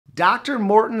Dr.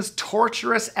 Morton's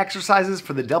Torturous Exercises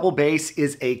for the Double Bass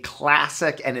is a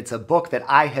classic, and it's a book that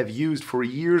I have used for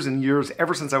years and years,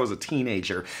 ever since I was a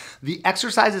teenager. The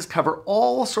exercises cover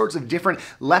all sorts of different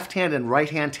left-hand and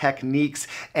right-hand techniques,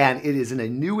 and it is in a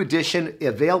new edition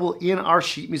available in our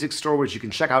sheet music store, which you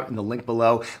can check out in the link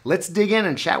below. Let's dig in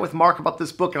and chat with Mark about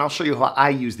this book, and I'll show you how I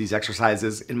use these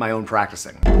exercises in my own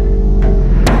practicing.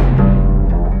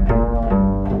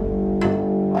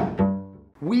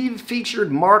 We've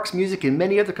featured Mark's music and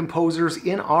many other composers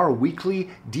in our weekly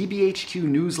DBHQ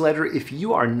newsletter. If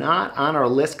you are not on our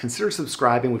list, consider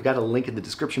subscribing. We've got a link in the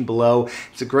description below.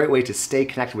 It's a great way to stay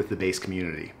connected with the bass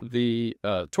community. The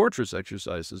Torturous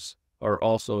exercises are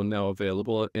also now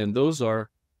available, and those are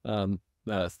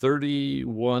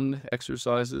 31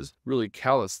 exercises, really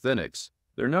calisthenics.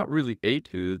 They're not really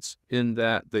etudes in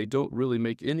that they don't really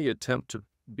make any attempt to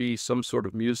be some sort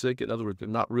of music. In other words, they're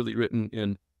not really written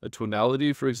in a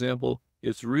tonality, for example.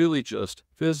 It's really just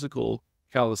physical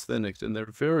calisthenics, and they're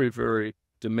very, very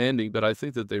demanding, but I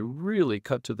think that they really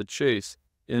cut to the chase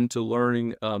into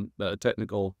learning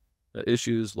technical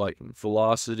issues like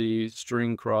velocity,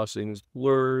 string crossings,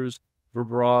 blurs,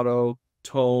 vibrato,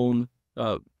 tone.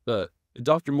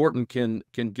 Dr. Morton can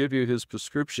give you his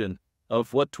prescription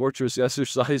of what torturous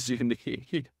exercise you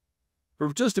need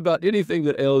for just about anything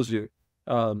that ails you.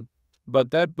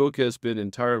 But that book has been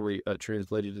entirely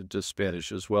translated into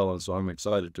Spanish as well, and so I'm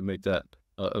excited to make that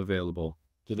available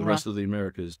to the rest of the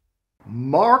Americas.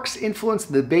 Mark's influence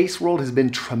in the bass world has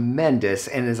been tremendous,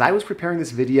 and as I was preparing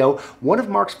this video, one of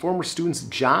Mark's former students,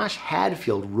 Josh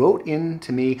Hadfield, wrote in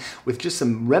to me with just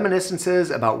some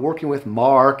reminiscences about working with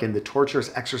Mark and the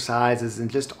Torturous exercises and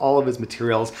just all of his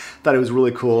materials. Thought it was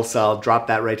really cool, so I'll drop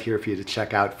that right here for you to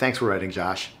check out. Thanks for writing,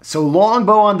 Josh. So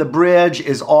Longbow on the Bridge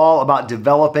is all about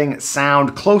developing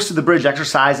sound. Close to the bridge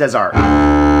exercises are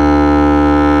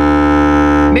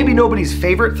maybe nobody's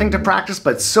favorite thing to practice,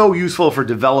 but so useful for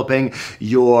developing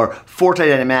your forte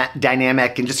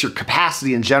dynamic and just your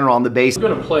capacity in general on the bass. We're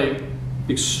going to play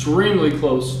extremely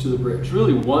close to the bridge,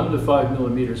 really 1 to 5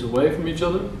 millimeters away from each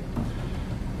other.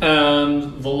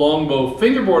 And the longbow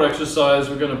fingerboard exercise,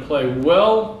 we're going to play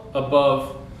well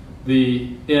above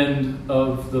the end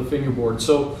of the fingerboard.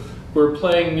 So we're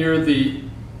playing near the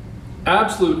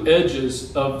absolute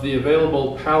edges of the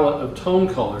available palette of tone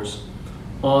colors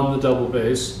on the double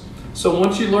bass. So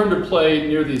once you learn to play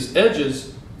near these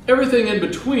edges, everything in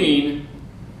between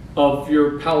of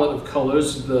your palette of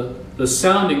colors, the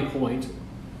sounding point,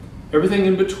 everything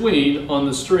in between on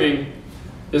the string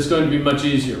is going to be much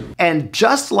easier. And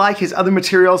just like his other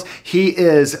materials, he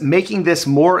is making this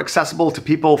more accessible to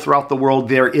people throughout the world.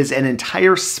 There is an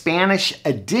entire Spanish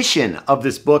edition of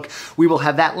this book. We will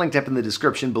have that linked up in the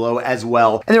description below as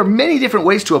well. And there are many different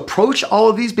ways to approach all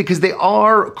of these because they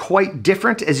are quite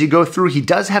different as you go through. He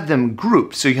does have them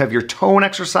grouped. So you have your tone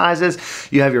exercises,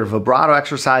 you have your vibrato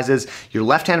exercises, your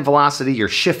left-hand velocity, your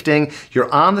shifting,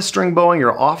 you're on the string bowing,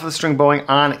 you're off the string bowing,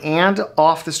 on and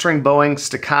off the string bowing,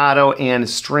 staccato, and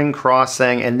string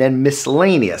crossing, and then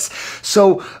miscellaneous.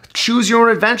 So choose your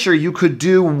own adventure. You could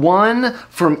do one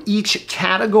from each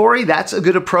category. That's a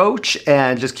good approach,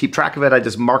 and just keep track of it. I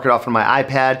just mark it off on my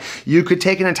iPad. You could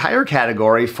take an entire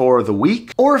category for the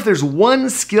week, or if there's one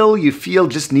skill you feel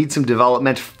just needs some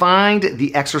development, find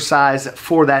the exercise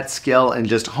for that skill and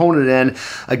just hone it in.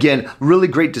 Again, really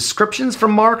great descriptions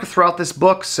from Mark throughout this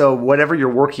book, so whatever you're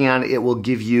working on, it will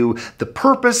give you the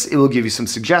purpose, it will give you some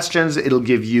suggestions, it'll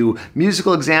give you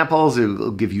musical examples,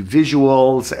 it'll give you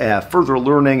visuals, further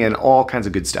learning, and all kinds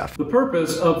of good stuff. The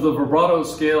purpose of the vibrato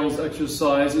scales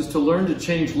exercise is to learn to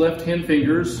change left hand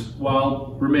fingers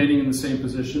while remaining in the same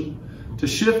position, to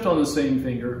shift on the same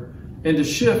finger, and to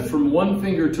shift from one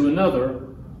finger to another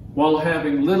while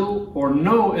having little or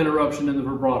no interruption in the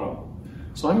vibrato.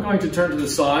 So I'm going to turn to the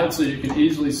side so you can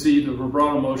easily see the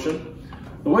vibrato motion.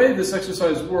 The way this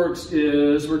exercise works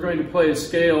is we're going to play a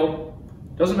scale.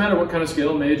 Doesn't matter what kind of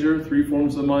scale, major, 3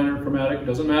 forms of the minor, chromatic,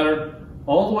 doesn't matter.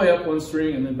 All the way up one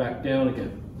string and then back down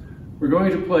again. We're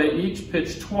going to play each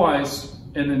pitch twice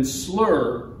and then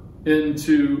slur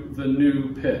into the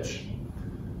new pitch.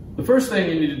 The first thing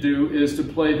you need to do is to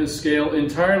play this scale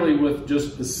entirely with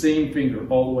just the same finger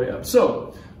all the way up.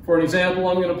 So, for an example,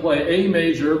 I'm going to play A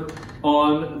major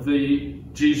on the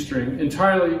G string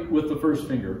entirely with the first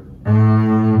finger.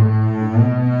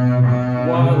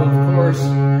 While, of course,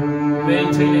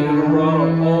 maintaining the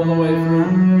vibrato all the way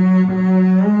through.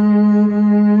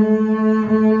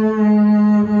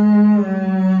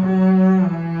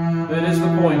 That is the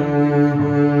point.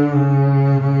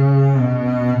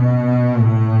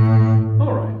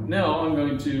 All right, now I'm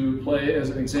going to play as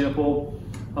an example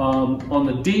on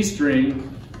the D string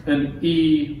an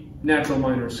E natural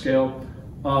minor scale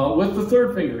with the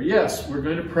third finger. Yes, we're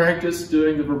going to practice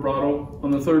doing the vibrato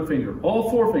on the third finger. All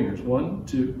four fingers, 1,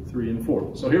 2, 3, and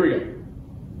 4. So here we go.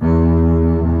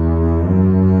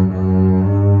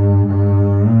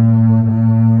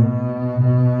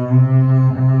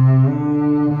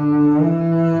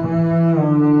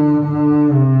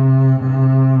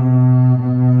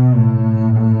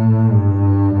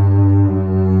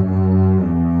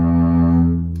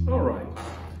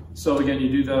 So again, you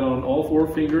do that on all four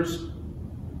fingers,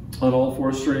 on all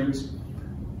four strings.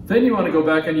 Then you want to go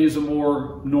back and use a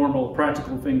more normal,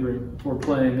 practical fingering for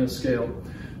playing this scale.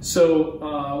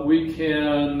 So we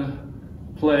can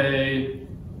play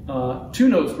 2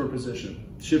 notes per position,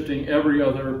 shifting every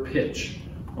other pitch.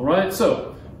 All right,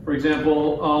 so for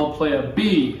example, I'll play a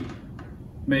B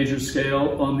major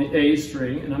scale on the A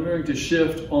string, and I'm going to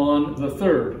shift on the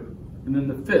 3rd, and then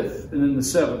the 5th, and then the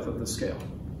 7th of the scale.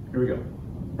 Here we go.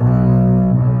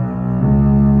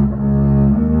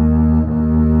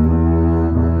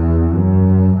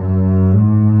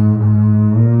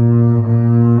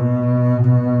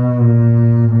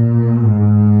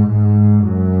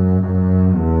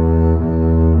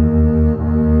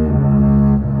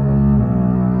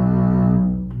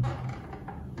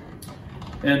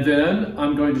 And then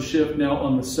I'm going to shift now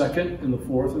on the 2nd and the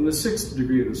 4th and the 6th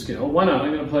degree of the scale. Why not?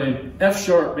 I'm going to play an F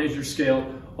sharp major scale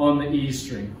on the E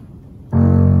string.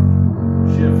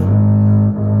 Shift.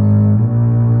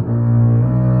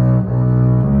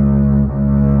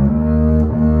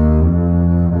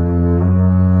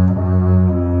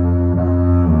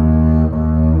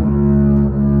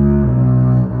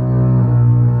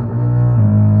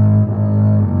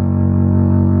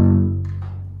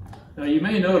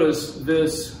 Notice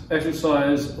this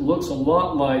exercise looks a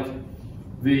lot like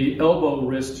the elbow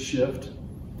wrist shift,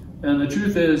 and the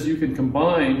truth is you can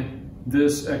combine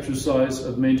this exercise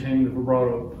of maintaining the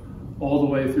vibrato all the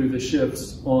way through the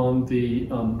shifts on the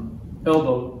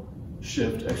elbow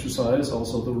shift exercise,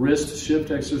 also the wrist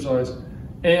shift exercise,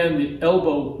 and the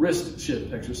elbow wrist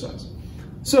shift exercise.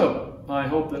 So I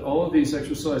hope that all of these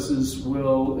exercises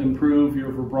will improve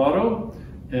your vibrato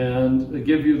and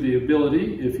give you the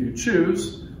ability, if you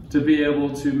choose, to be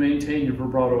able to maintain your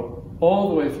vibrato all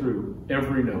the way through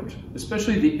every note,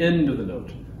 especially the end of the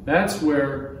note. That's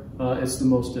where it's the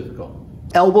most difficult.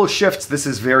 Elbow shifts, this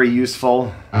is very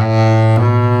useful.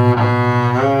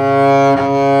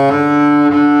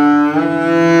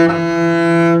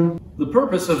 The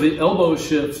purpose of the elbow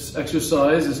shifts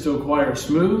exercise is to acquire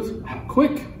smooth,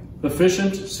 quick,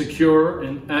 efficient, secure,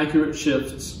 and accurate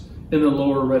shifts in the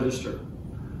lower register.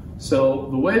 So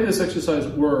the way this exercise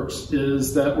works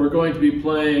is that we're going to be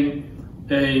playing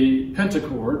a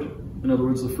pentachord, in other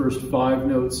words, the first 5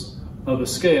 notes of a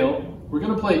scale. We're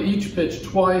going to play each pitch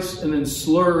twice and then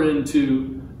slur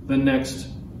into the next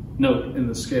note in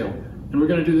the scale. And we're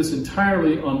going to do this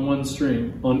entirely on one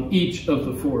string, on each of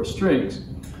the 4 strings.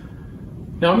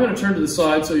 Now I'm going to turn to the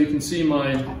side so you can see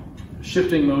my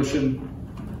shifting motion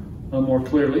more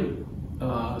clearly.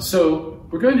 So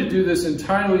we're going to do this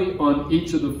entirely on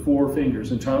each of the 4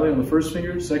 fingers, entirely on the 1st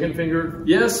finger, 2nd finger,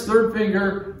 yes, 3rd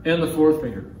finger, and the 4th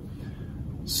finger.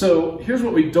 So here's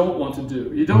what we don't want to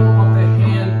do. You don't want the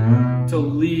hand to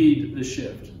lead the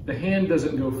shift. The hand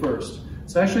doesn't go first.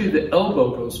 It's actually the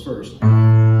elbow goes first.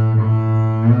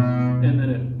 And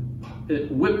then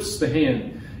it whips the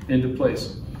hand into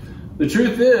place. The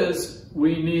truth is,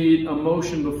 we need a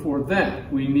motion before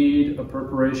that. We need a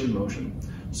perforation motion,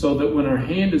 so that when our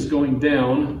hand is going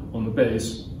down on the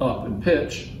bass, up in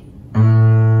pitch,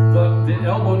 the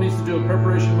elbow needs to do a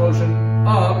preparation motion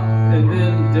up and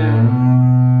then down,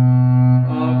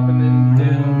 up and then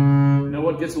down. Now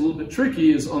what gets a little bit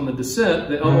tricky is on the descent,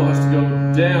 the elbow has to go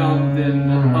down,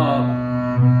 then up,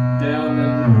 down,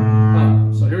 then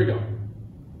up. So here we go.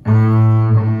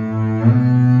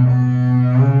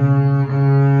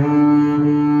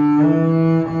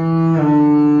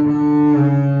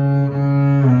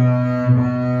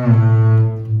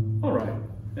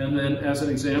 As an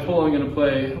example, I'm going to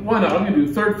play, why not, I'm going to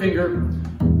do 3rd finger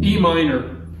E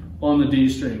minor on the D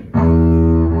string.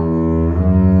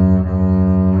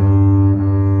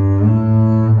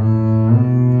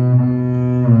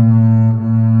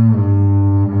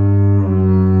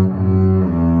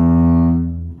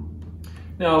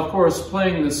 Now, of course,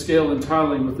 playing the scale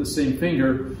entirely with the same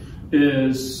finger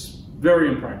is very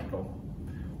impractical.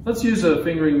 Let's use a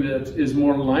fingering that is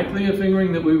more likely a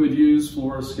fingering that we would use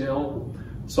for a scale.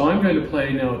 So I'm going to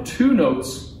play now 2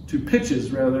 notes, 2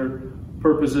 pitches rather,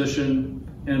 per position.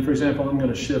 And for example, I'm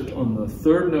going to shift on the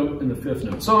 3rd note and the 5th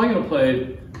note. So I'm going to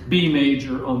play B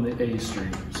major on the A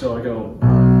string. So I go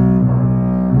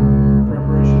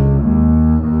preparation.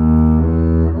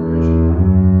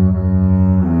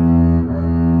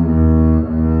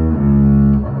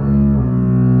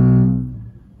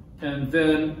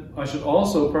 I should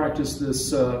also practice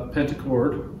this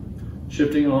pentachord,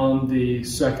 shifting on the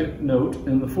second note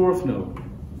and the fourth note.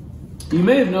 You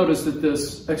may have noticed that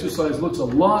this exercise looks a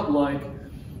lot like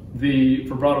the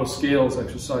vibrato scales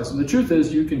exercise. And the truth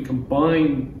is you can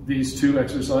combine these two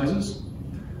exercises.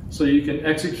 So you can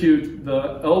execute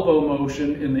the elbow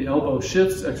motion in the elbow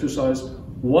shifts exercise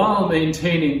while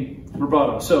maintaining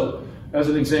vibrato. So as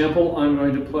an example, I'm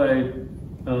going to play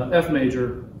F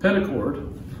major pentachord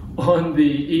on the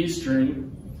E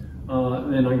string,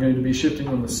 and I'm going to be shifting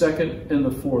on the second and the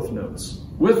fourth notes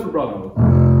with vibrato.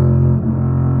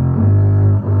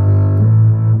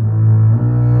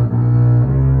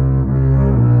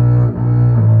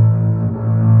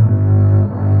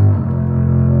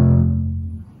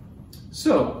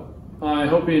 So, I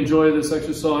hope you enjoy this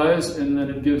exercise and that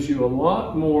it gives you a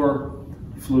lot more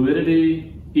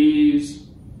fluidity, ease,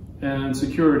 and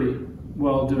security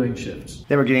while doing shifts.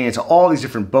 Then we're getting into all these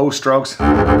different bow strokes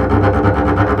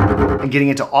and getting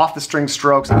into off the string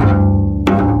strokes.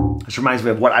 This reminds me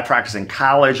of what I practiced in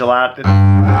college a lot.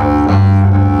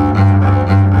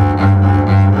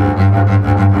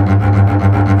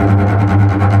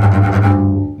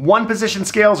 One position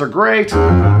scales are great.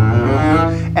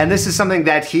 And this is something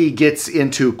that he gets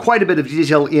into quite a bit of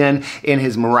detail in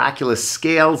his Miraculous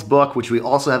Scales book, which we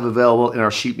also have available in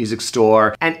our sheet music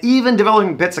store. And even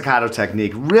developing pizzicato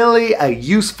technique. Really a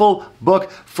useful book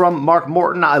from Mark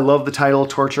Morton. I love the title,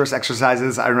 Torturous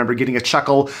Exercises. I remember getting a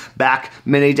chuckle back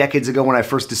many decades ago when I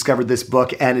first discovered this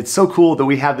book, and it's so cool that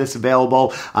we have this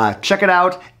available. Check it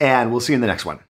out, and we'll see you in the next one.